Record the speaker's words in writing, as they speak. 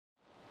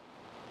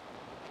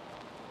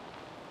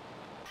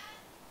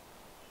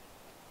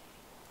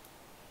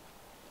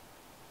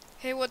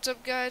Hey, what's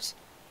up, guys?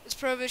 It's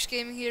Provish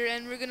Gaming here,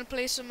 and we're gonna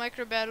play some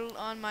Micro Battle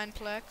on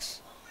Mineplex.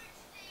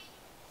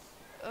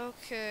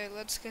 Okay,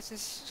 let's get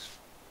this.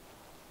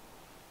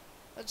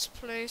 Let's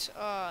place.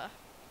 My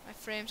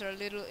frames are a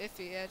little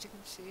iffy, as you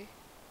can see.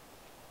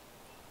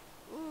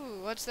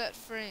 Ooh, what's that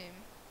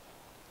frame?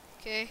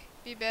 Okay,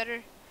 be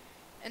better.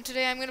 And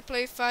today I'm gonna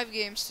play 5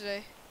 games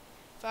today,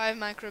 5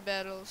 Micro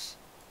Battles.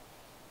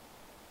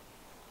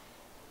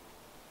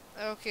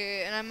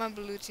 Okay, and I'm on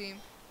blue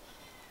team.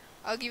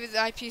 I'll give you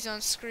the IPs on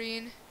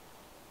screen,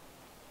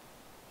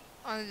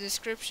 on the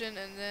description,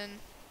 and then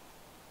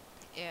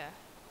yeah.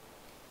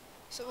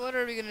 So what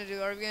are we gonna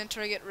do? Are we gonna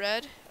try to get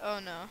red? Oh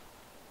no.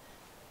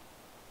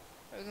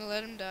 Are we gonna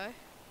let him die?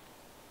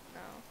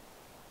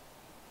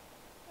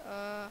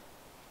 No.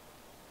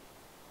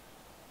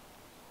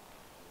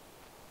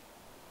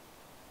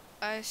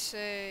 I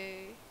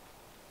say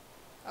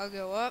I'll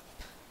go up.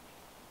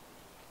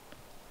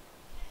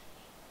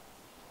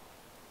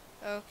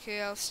 Okay,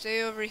 I'll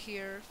stay over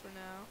here for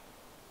now.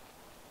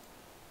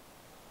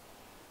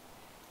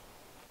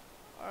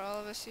 Are all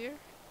of us here?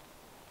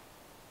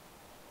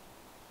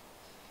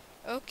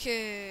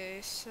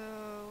 Okay,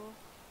 so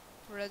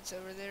red's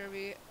over there.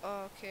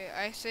 Okay,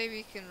 I say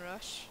we can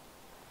rush.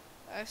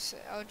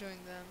 I'll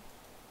join them.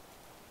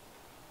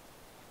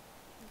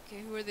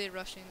 Okay, who are they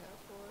rushing that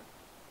for?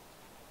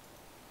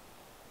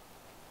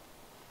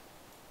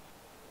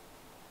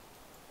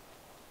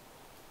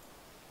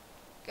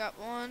 Got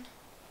one.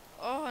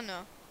 Oh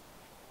no.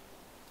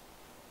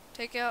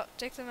 Take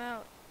them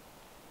out.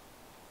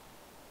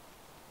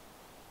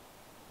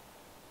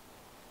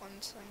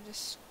 Once I'm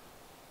just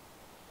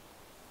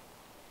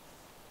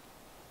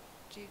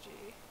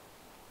GG.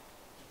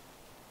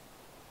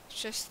 It's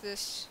just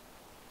this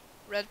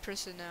red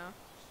person now.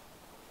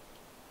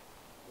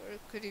 Where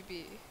could he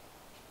be?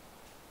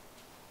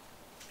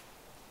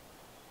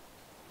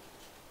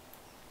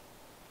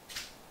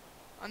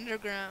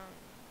 Underground.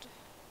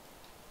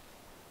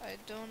 I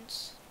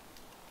don't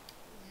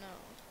know.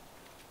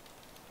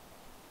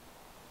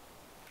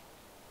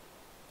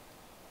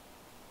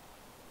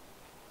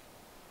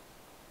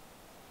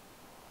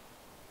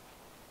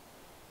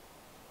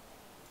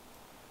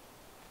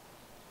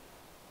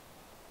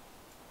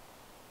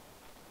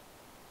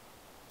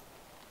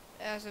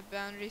 As the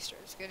boundary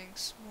starts getting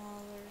smaller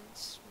and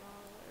smaller.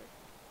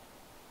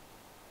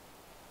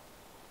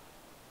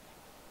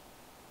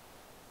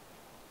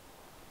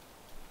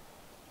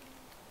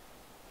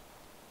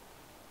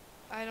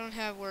 I don't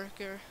have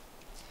worker.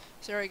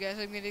 Sorry guys,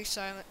 I'm getting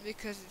silent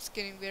because it's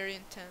getting very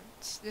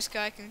intense. This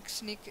guy can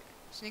sneak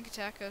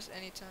attack us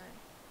anytime.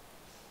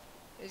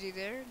 Is he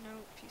there?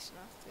 Nope, he's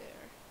not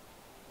there.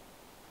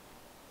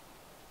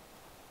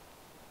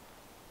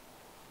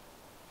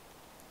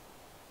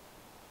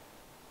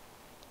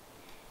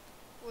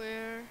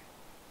 Where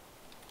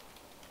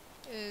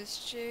is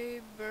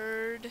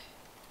Jaybird?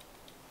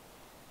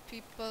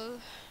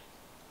 People,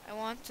 I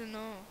want to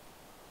know.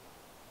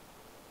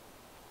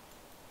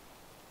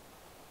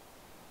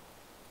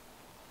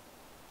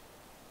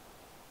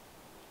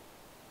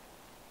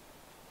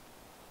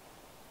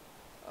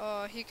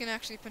 Oh, he can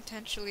actually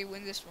potentially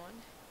win this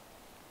one.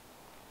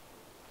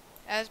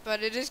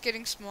 But it is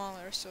getting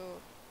smaller, so.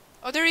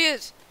 Oh, there he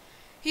is!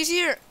 He's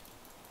here!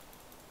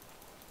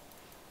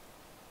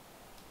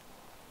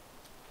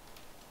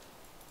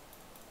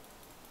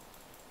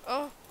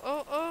 Oh,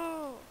 oh,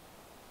 oh!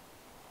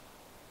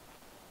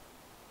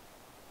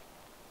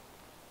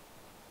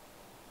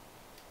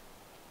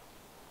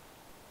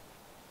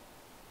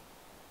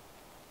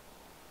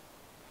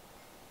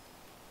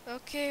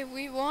 Okay,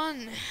 we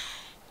won.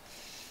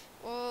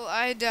 Well,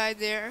 I died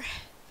there.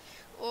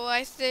 Well,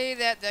 I say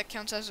that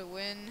counts as a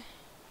win.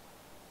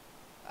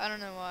 I don't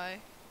know why.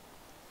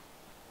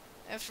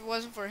 If it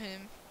wasn't for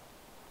him.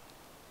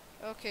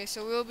 Okay,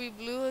 so we'll be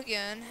blue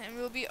again, and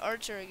we'll be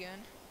archer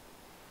again.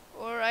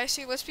 Or I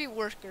say let's be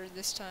worker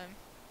this time.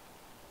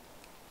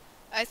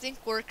 I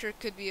think worker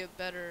could be a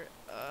better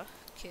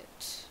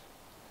kit.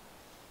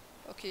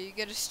 Okay, you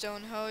get a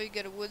stone hoe, you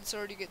get a wood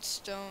sword, you get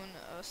stone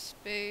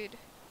spade.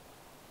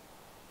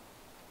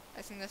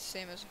 I think that's the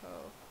same as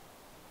hoe.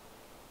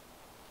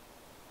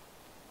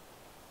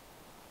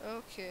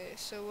 Okay,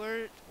 so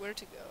where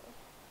to go?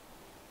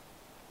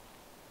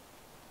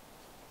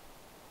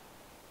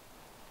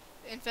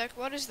 In fact,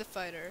 what is the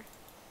fighter?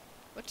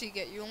 What do you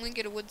get? You only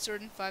get a wood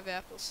sword and 5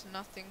 apples.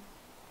 Nothing.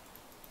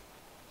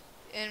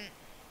 In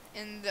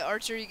the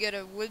archer, you get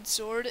a wood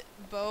sword,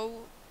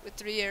 bow with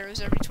 3 arrows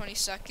every 20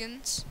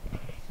 seconds,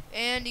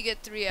 and you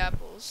get 3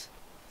 apples.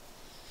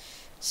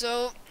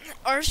 So,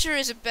 archer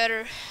is a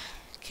better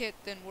kit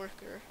than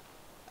worker.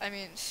 I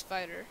mean,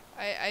 fighter.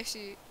 I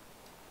see.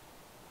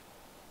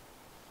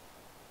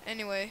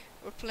 Anyway,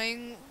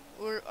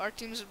 our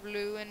team's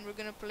blue, and we're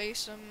gonna play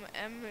some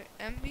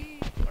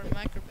MB or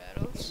Micro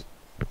Battles.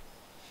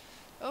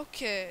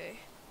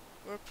 Okay,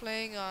 we're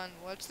playing on,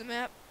 what's the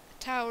map?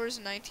 Towers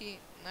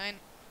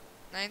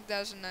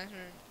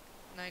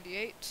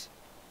 9,998.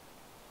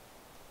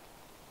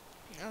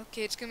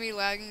 Okay, it's gonna be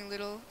lagging a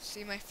little.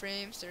 See my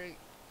frames, they're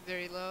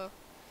very low.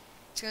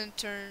 It's gonna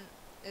turn.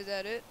 Is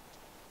that it?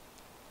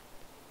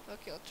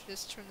 Okay, I'll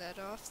just turn that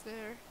off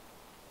there.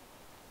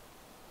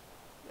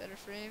 Better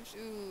frames.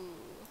 Ooh.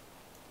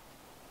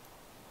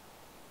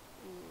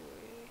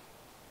 Ooh.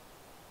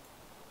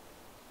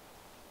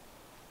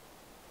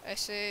 I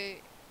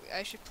say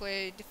I should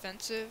play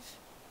defensive.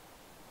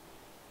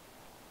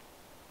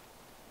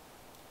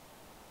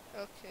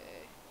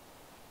 Okay.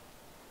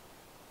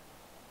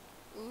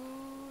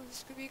 Ooh,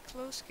 this could be a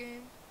close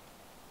game.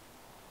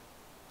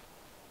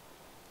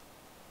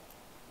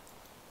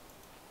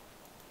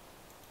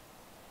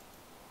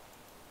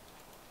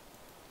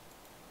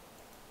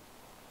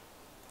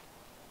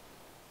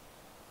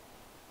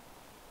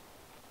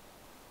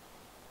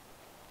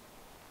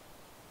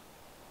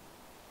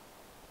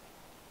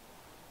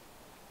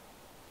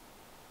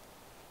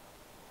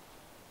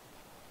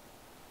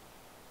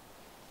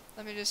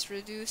 Let me just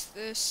reduce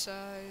this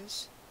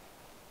size.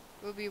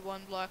 Will be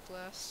one block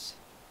less.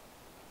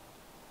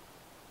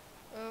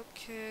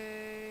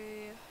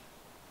 Okay.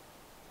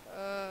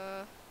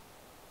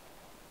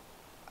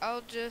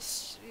 I'll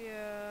just,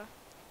 yeah,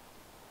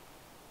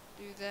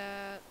 do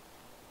that,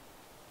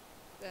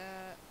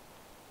 that,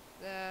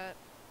 that.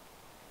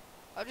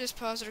 I'll just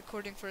pause the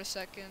recording for a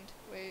second.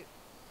 Wait.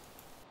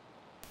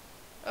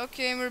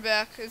 Okay, we're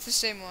back. It's the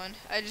same one.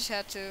 I just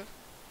had to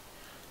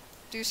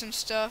do some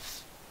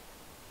stuff.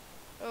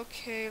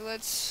 Okay,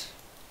 let's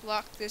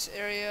lock this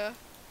area.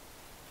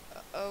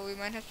 Oh, we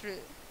might have to,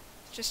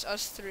 just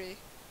us three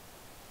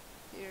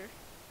here.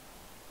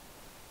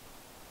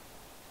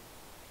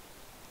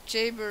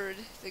 Jaybird,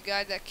 the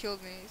guy that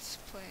killed me, is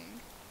playing.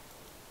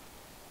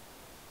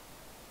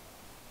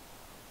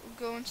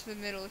 We'll go into the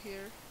middle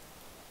here.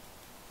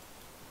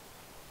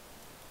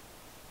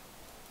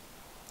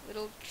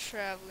 Little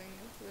traveling,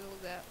 a little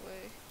that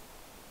way.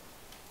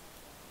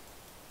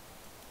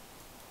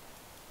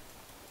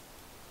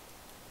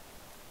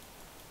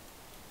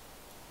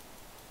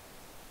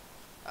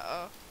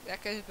 Uh-oh,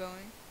 that guy's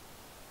going.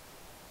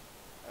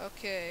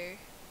 Okay,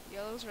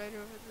 yellow's right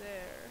over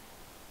there.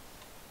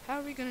 How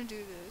are we gonna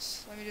do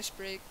this? Let me just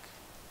break.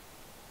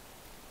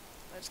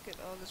 Let's get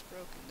all this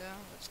broken down.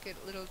 Let's get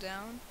a little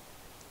down.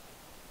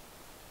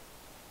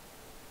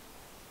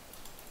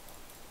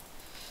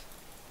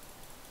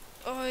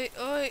 Oi,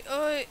 oi,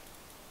 oi!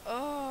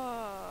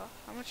 Oh,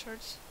 how much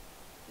hearts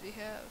did he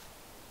have?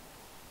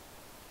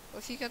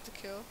 Well, he got the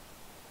kill.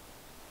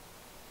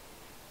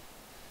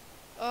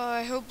 Oh,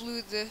 I hope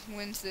blue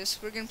wins this.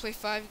 We're gonna play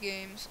 5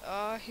 games.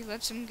 Oh, he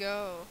lets him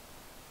go.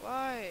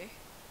 Why?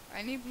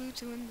 I need blue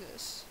to win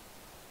this.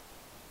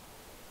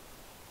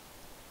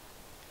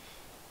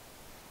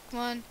 Come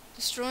on,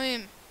 destroy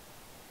him.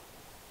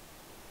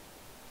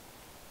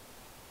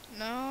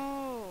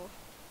 No.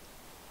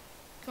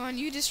 Come on,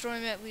 you destroy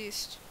him at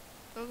least.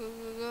 Go, go,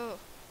 go, go.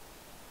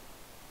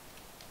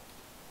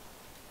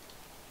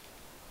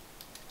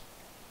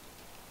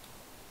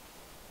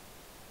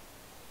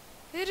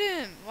 Hit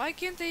him! Why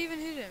can't they even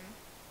hit him?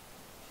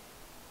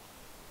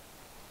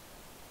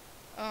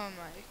 Oh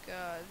my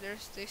god,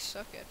 they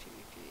suck at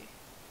PvP.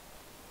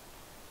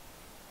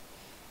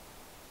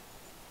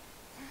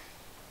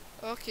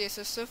 Okay,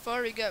 so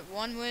far we got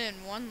 1 win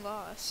and 1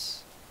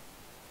 loss.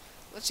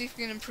 Let's see if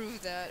we can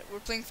improve that. We're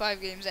playing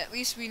 5 games. At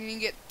least we need to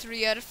get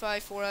 3 out of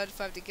 5, 4 out of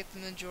 5 to get the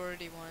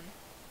majority one.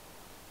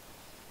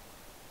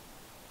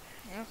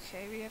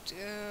 Okay, we have to,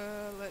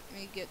 let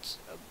me get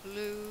a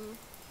blue.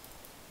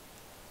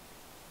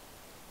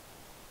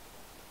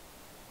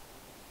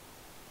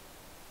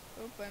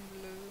 Hope I'm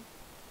blue.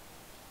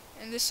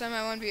 And this time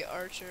I want to be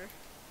archer.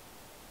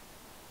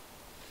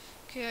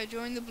 Okay, I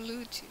joined the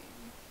blue team.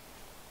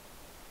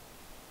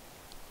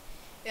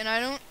 And I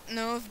don't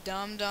know if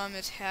Dom Dom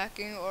is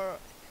hacking or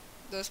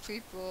those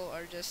people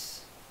are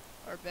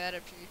bad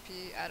at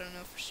PvP. I don't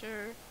know for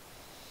sure.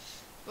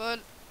 But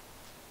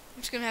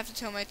I'm just gonna have to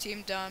tell my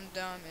team Dom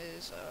Dom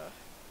is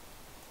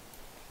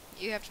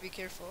you have to be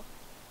careful.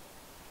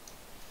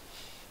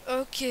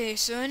 Okay,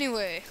 so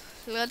anyway,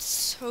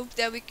 let's hope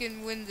that we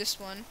can win this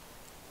one.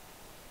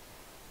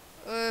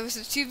 It was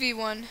a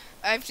 2v1.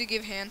 I have to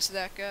give hands to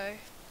that guy.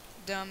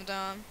 Dom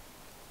Dom.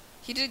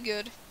 He did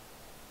good.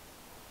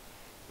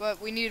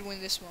 But we need to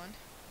win this one.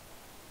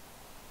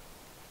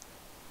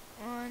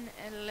 On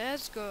and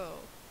let's go.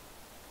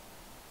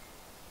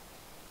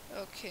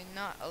 Okay,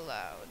 not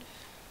allowed.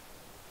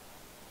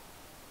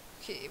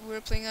 Okay,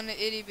 we're playing on an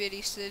itty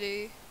bitty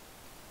city.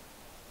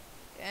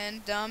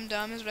 And Dom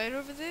Dom is right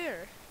over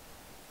there.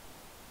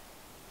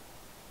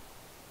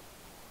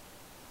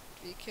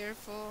 Be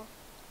careful.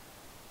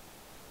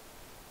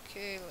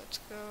 Okay, let's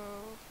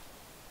go.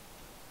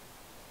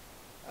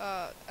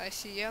 I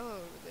see yellow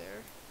over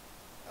there.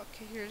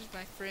 Okay, here's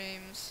my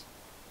frames.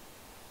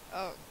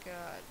 Oh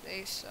god,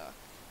 they suck.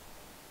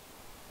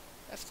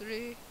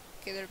 F3.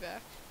 Okay, they're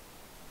back.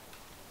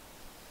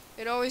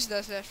 It always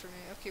does that for me.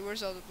 Okay,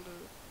 where's all the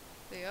blue?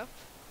 They up?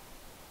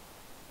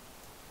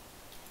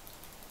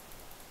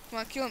 Come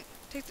on, kill him.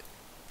 Take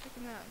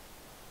him down.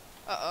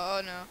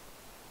 Oh no.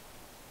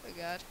 Oh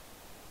god.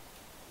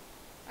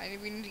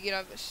 We need to get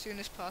up as soon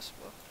as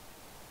possible.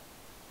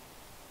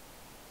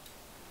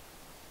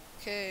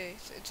 Okay,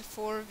 it's a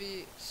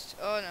 4v.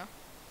 Oh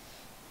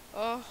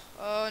no.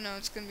 Oh no,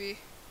 it's gonna be.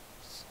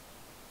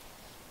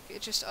 Okay,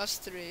 it's just us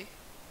three.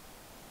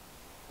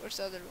 Where's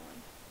the other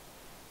one?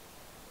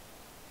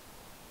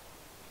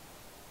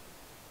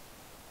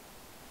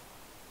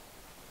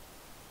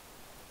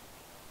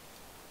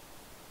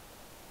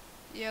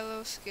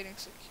 Yellow's getting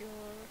secure.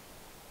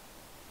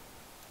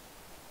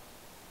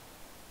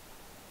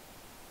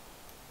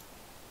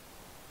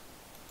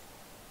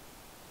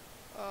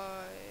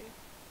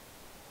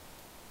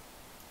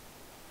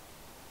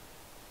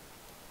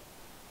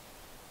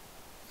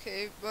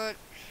 Okay, but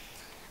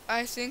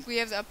I think we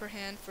have the upper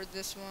hand for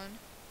this one.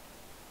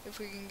 If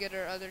we can get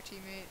our other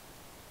teammate.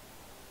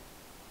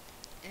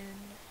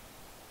 And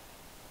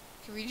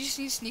okay, we just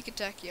need sneak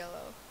attack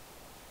yellow.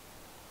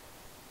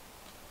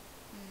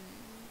 Hmm.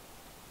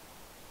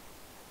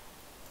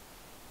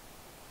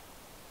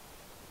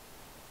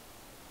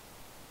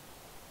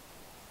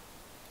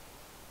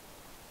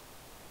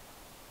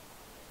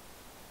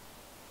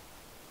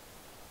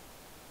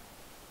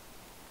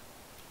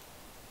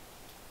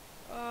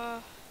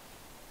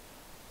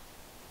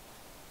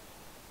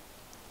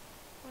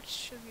 What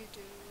should we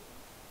do?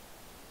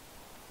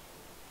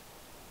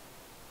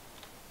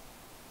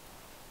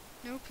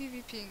 No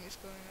PvPing is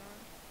going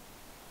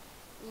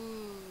on.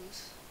 Ooh,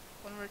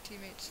 one of our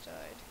teammates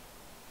died.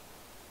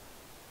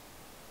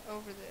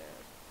 Over there.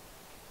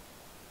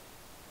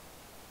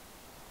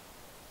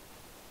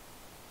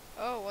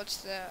 Oh, what's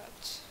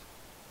that?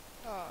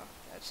 Oh,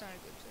 that's not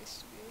a good place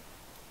to be.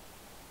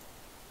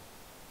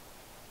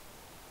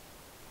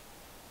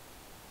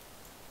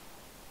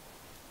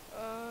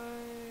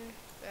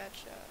 Bad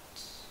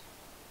shots.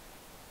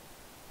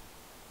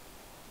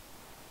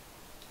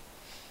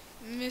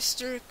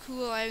 Mr.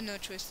 Cool, I have no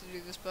choice to do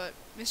this, but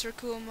Mr.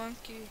 Cool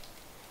Monkey,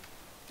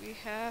 we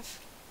have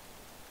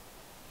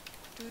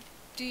to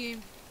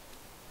team.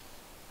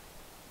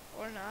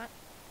 Or not.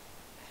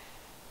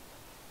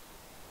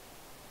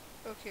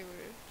 Okay,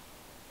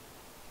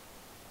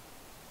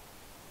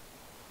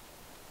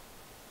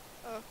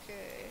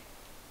 okay.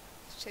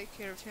 Let's take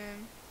care of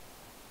him.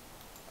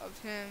 Of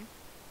him.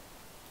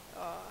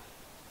 Ah,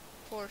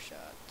 4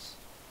 shots.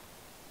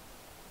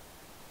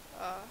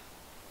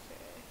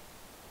 Okay.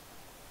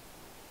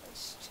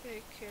 Let's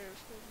take care of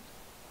him.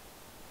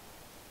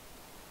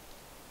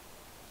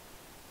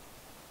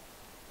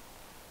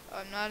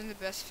 I'm not in the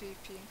best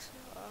VPing, so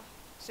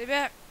stay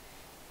back.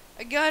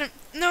 I got him.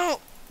 No!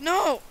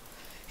 No!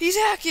 He's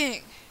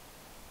hacking!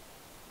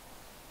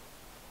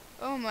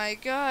 Oh my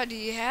god,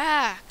 he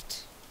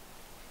hacked!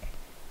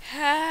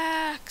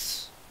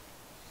 Hacks!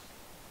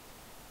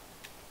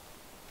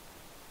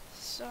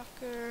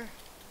 Sucker.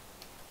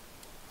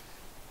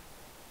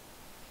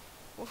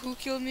 Well, who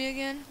killed me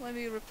again? Let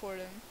me report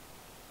him.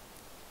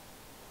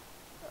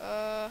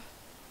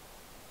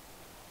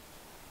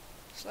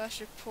 Slash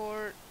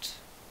report.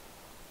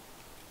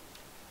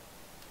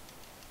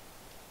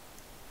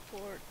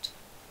 Report.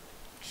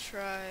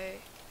 Try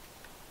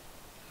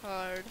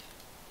hard.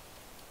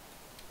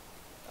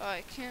 Oh,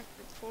 I can't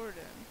report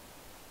him.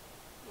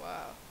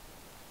 Wow.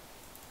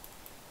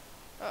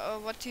 Uh-oh,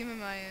 what team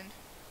am I in?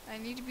 I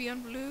need to be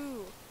on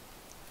blue.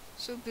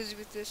 So busy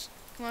with this.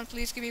 Come on,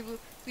 please give me blue.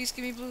 Please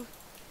give me blue.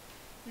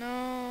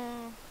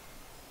 No.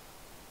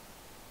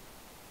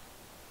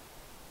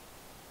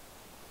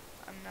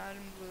 I'm not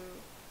in blue.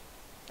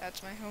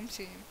 That's my home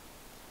team.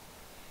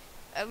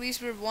 At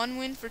least we're 1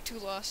 win for 2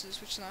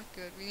 losses, which is not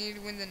good. We need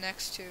to win the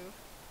next 2.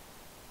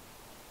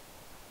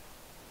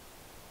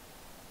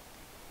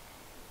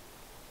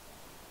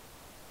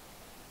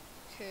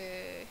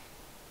 Okay.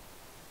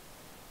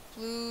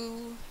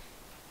 Blue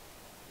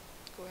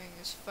going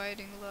is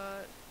fighting a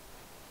lot.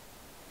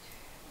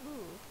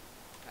 Ooh,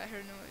 I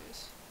heard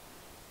noise.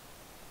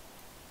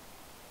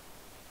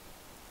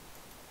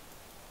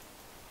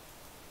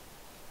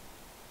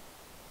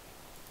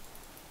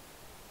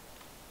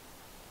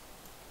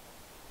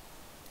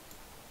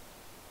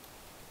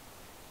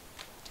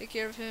 Take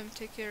care of him,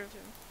 take care of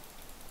him.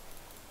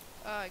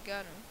 Ah, I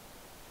got him.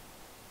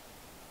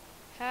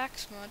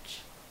 Hacks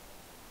much.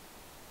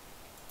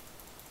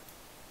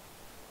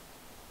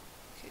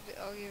 Okay,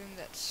 I'll give him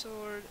that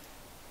sword.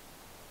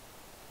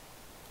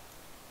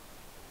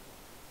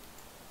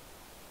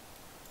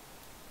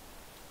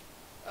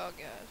 Oh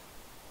god.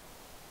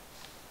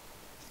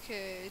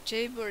 Okay,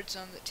 Jaybird's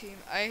on the team.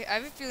 I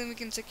have a feeling we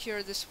can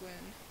secure this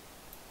win.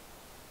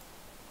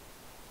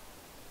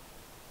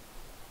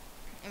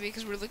 And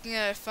because we're looking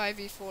at a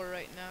 5v4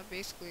 right now,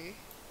 basically.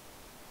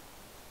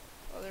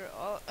 Oh, they're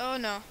all. Oh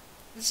no.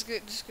 This is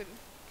good, this is good.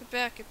 Get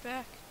back, get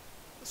back.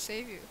 I'll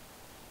save you.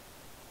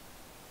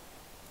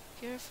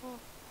 Careful.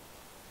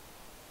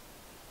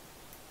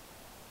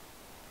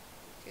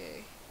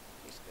 Okay,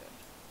 he's good.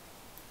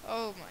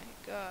 Oh my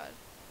god.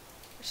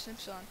 Our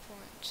snip's on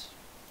point.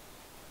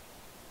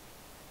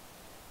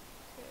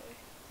 Okay.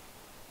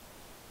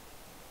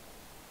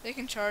 They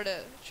can charge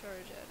at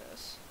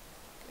us.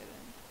 Get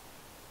in.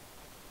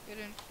 Get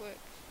in quick.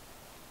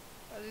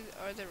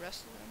 Are the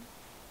rest of them?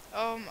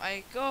 Oh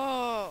my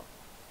god.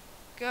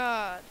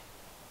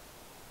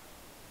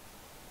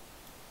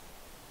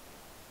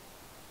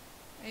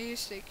 I need to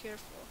stay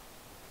careful.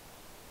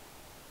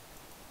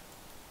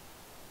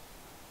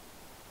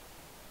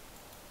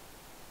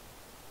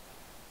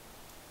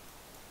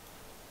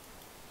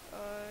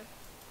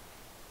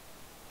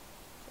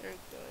 They're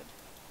good.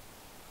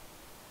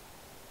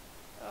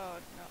 Oh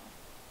no.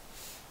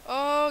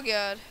 Oh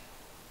god.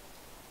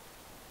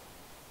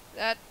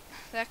 That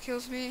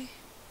kills me.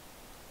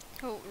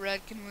 Hope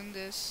red can win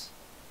this.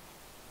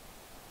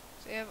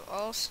 They have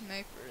all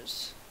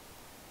snipers.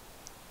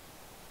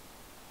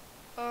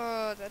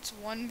 Oh, that's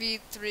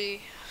 1v3,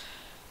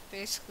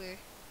 basically.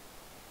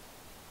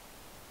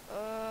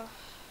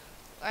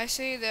 I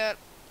say that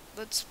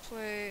let's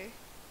play.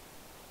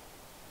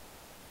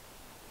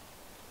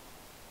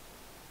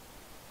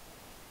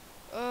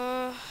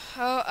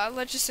 I'll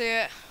let you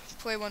say it.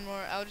 Play one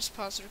more. I'll just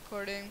pause the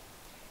recording.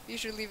 You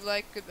should leave a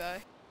like.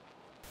 Goodbye.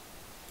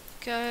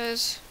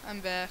 Guys, I'm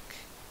back.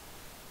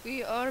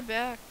 We are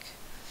back.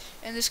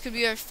 And this could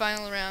be our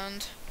final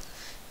round.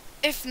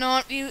 If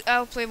not,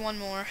 I'll play one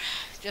more.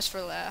 Just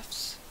for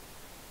laughs.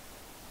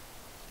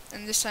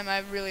 And this time I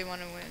really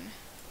want to win.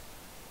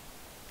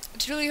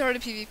 It's really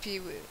hard to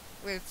PvP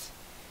with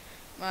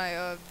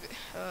my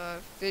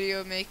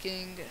video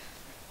making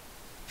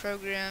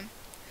program.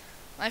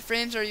 My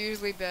frames are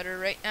usually better.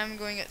 Right now I'm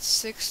going at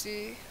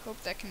 60.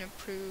 Hope that can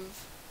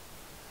improve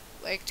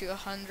like to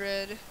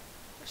 100 or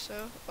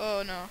so.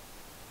 Oh no.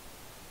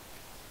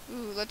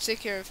 Ooh, let's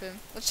take care of him.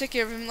 Let's take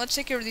care of him. Let's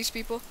take care of these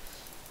people.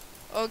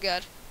 Oh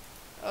god.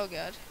 Oh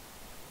god.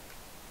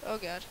 Oh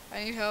god.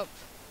 I need help.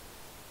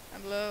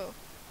 I'm low.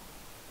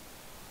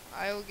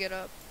 I will get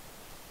up.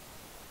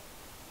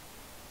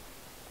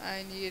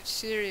 I need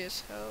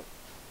serious help.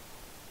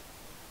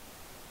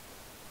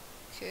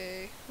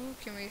 Okay, who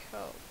can we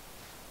help?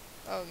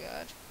 Oh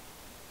god.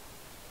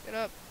 Get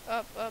up,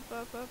 up, up,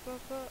 up, up,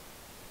 up, up.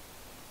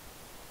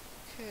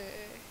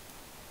 Okay.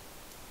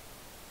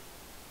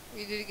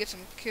 We need to get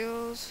some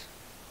kills.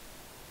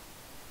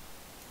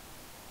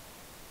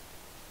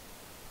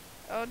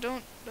 Oh,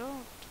 don't.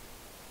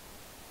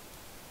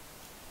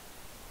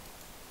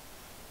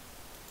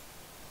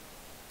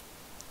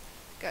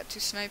 Got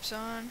 2 snipes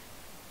on.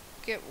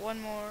 Get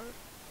one more.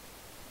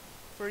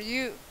 For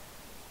you.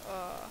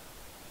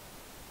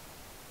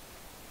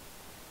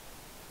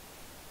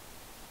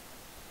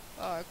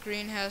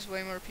 Green has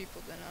way more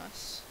people than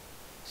us.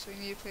 So we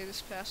need to play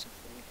this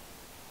passively.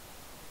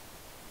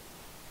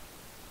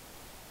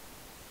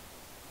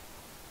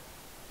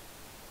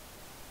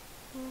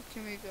 Who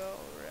can we go?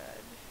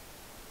 Red.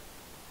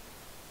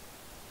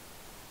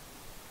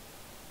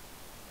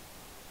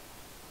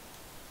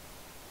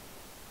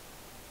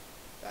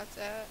 Got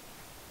that.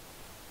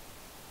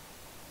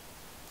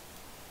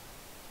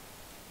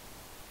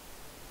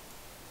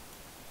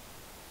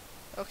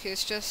 Okay,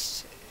 it's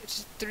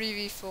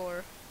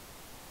 3v4.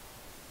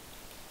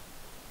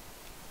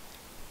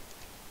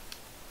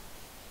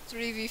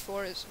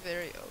 3v4 is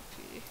very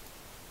OP.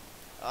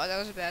 Oh, that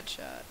was a bad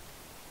shot.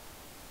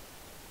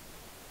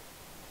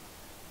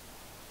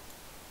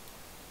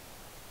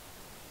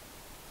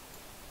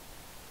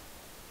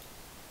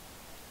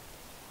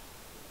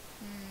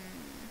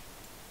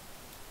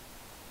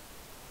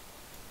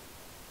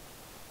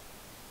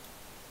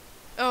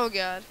 Oh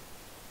god.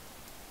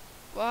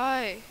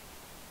 Why?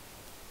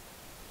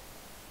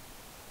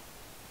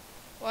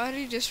 Why did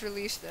he just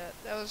release that?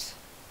 That was...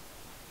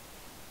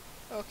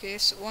 Okay,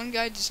 so one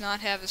guy does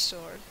not have a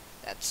sword.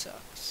 That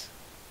sucks.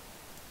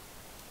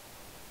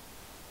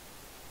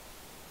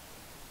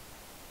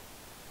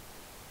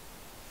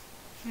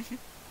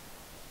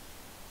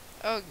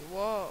 Oh,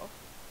 whoa.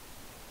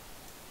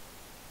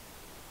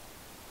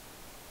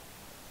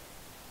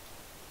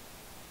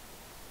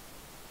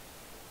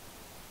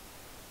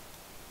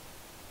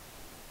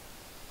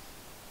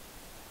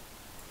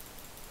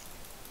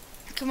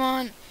 Come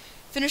on,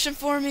 finish him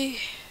for me.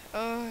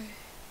 Oh,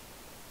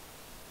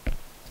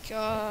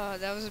 God,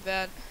 that was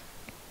bad.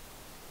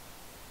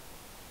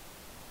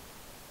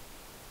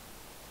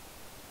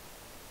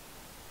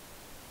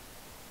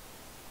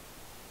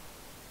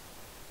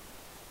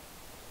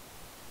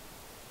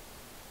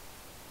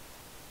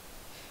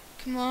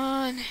 Come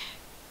on,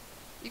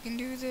 you can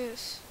do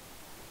this.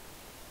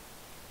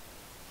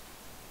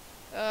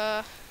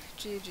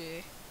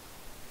 GG.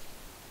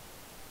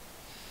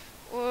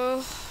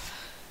 Well,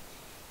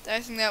 I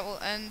think that will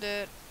end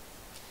it.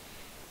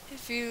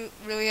 If you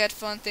really had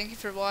fun, thank you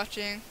for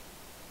watching.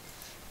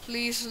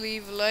 Please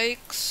leave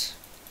likes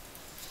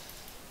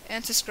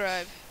and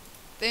subscribe.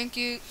 Thank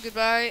you,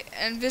 goodbye,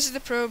 and visit the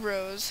Pro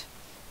Bros.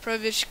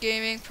 Provich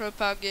Gaming,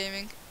 ProPop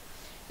Gaming.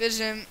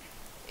 Visit him.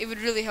 It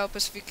would really help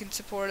us if you can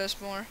support us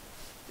more.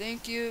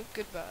 Thank you,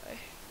 goodbye.